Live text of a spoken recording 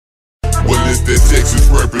it's that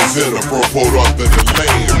Texas representative from Port Arthur the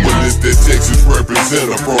land. Well, it's that Texas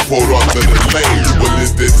representative from Port Arthur the land. Well,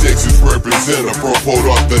 it's that Texas representative from Port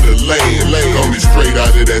Arthur the land. Coming straight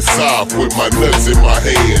out of that South with my nuts in my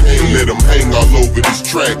hand. Let them hang all over this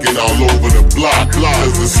track and all over the block.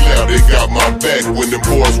 Cause the slab, they got my back when them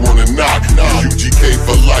boys wanna knock. UGK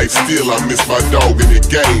for life, still I miss my dog in the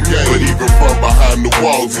game. But even from behind the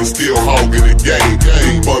walls, I'm still hogging the game.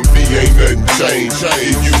 Big Bun B ain't nothing changed.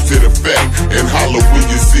 Get used to the fact and holler when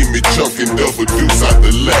you see me chunking double deuce out the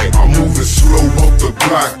lag. I'm moving slow up the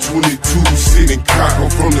block, 22 sitting cock. I'm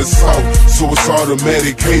from the south, so it's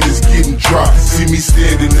automatic. Haters getting dropped. See me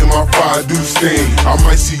standing in my fire do stand. I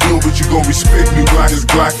might see you, but you gon' respect me when this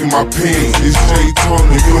Glock in my pants. It's Jay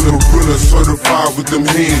Tony, you're the gorilla certified with them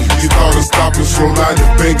hands. You thought of stopping, slow line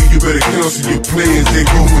and banger, you better cancel your plans. They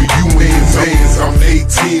go with you and mans. I'm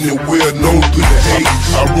 18 and well known through the age.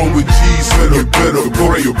 I run with G's, better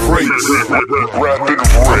break your brakes.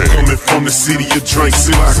 I'm coming from the city of drinks,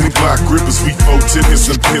 and block grippers. We 410s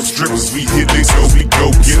and pimp strippers. We hit they we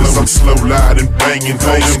go getters. I'm slow riding, banging,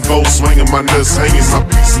 holding, bow swinging, my nuts hanging. My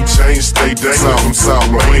piece and chain stay dangling. I'm South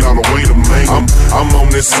Lane on the way to Maine. I'm on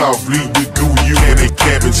that South Lead with Goo, you and that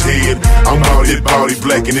cabbage head. I'm out that body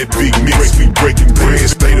black and that big mix. We breaking bread,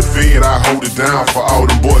 stay the fed. I hold it down for all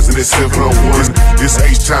them boys in that 701. This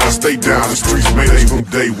H-Town stay down the streets, made it from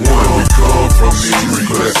day one. We come from these streets,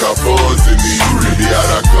 collect our funds in these streets. We got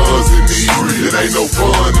our guns in these streets. It ain't no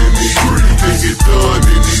fun in these streets. You can't get done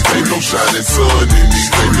in these. Ain't no shining sun in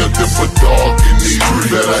these. Ain't nothing but dark in these.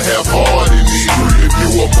 Better have heart in these. If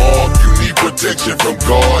you a mark, you need protection from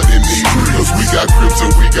God in these. Cause we got grips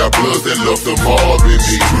and we got blood that love the mob in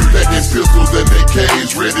these. Packing pistols and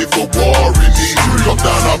AKs ready for war in these. Come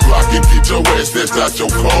down our block and get your ass snatched out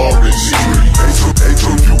your car in these.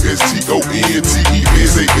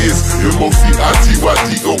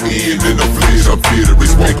 H-O-U-S-T-O-N-T-E-S-A-S-M-O-C-I-T-Y-D-O-N in the flesh. I'm here to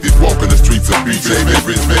respect it, walking the streets of beach. Ain't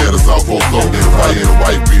rich man, it's all folks on it. Fire in a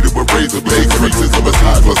white beater with razor blades. Creases of a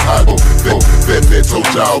side plus high. That told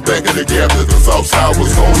y'all back in the gap that the south side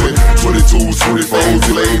was holding. 22s, 24s,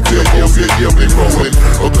 lanes, yeah, they rolling.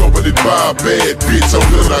 Accompanied by a bad bitch, I'm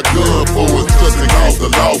good, I gun for us. Just to cause the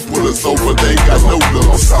law, pull us over, they ain't got no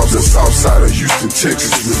love. The south side of Houston,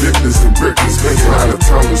 Texas, relentless and reckless. Making out of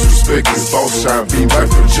towners respectless. Boss shine, beam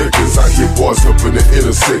back projectors. I hear boys up in the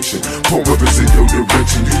intersection. Pump weapons in your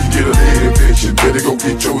direction. You can get a lead invention. Better go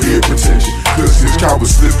get your head protection. Cause this car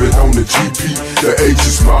was slipping on the GP. The H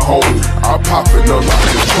is my home. I pop and unlock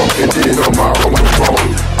the trunk and then I'm out on the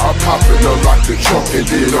road. I pop and unlock the trunk and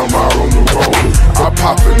then I'm out on the road. I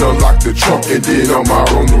pop and unlock the trunk and then I'm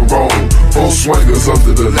out on the road. Both swingers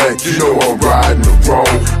under the leg, you know I'm riding the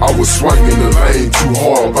road. I was swinging the lane too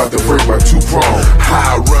hard, about to break my two-prong.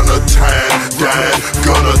 High runner time, dine,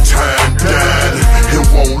 gunner time, dine. It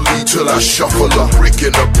won't leave till I shuffle a brick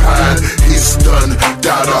in the pine. He's done,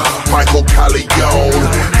 data, Michael Corleone.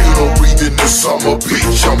 Ain't no reading the summer,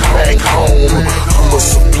 bitch, I'm back home. I'ma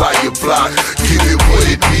supply your block, give it what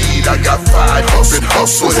it need. I got fired up and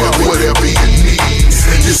hustle, whatever you need.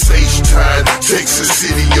 This H-Town, Texas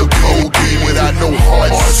City, your cold in. Without no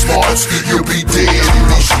hard smarts, you'll be dead in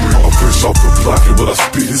these streets. I'm fresh off the block and when I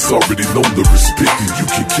spit, it's already known to respect it. You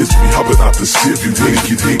can catch me hopping out the Chevy when it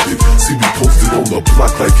get hectic. See me posted on the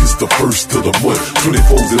block like it's the first of the month.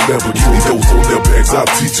 24s and Lamborghini goes on their bags, I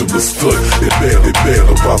teach them to stunt. They mad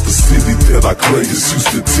about the city that I claim is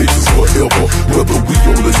Houston, Texas forever. Whether we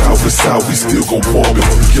on the south or side, we still gon' farm it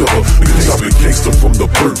together. Because I've been gangster from the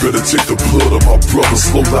birth, better check the blood of my brother.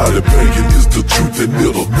 Slow loud and banging is the truth and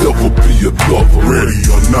it'll never be another. Ready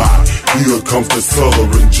or not, here comes the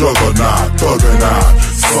southern juggernaut, thugging out.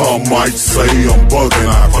 Some might say I'm bugging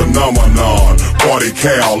out, phenomenon. Party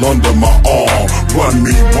cow under my arm, run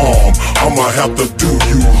me bomb. I'ma have to do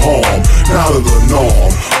you harm, out of the norm.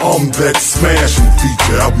 I'm that smashing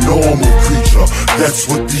feature, abnormal creature. That's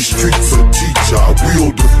what these streets will teach ya.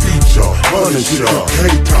 We'll defeat ya, punish ya.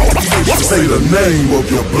 Say the name of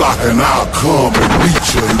your block and I'll come and meet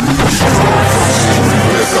ya.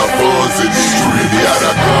 There's our buns in the street, we got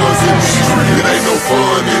our guns in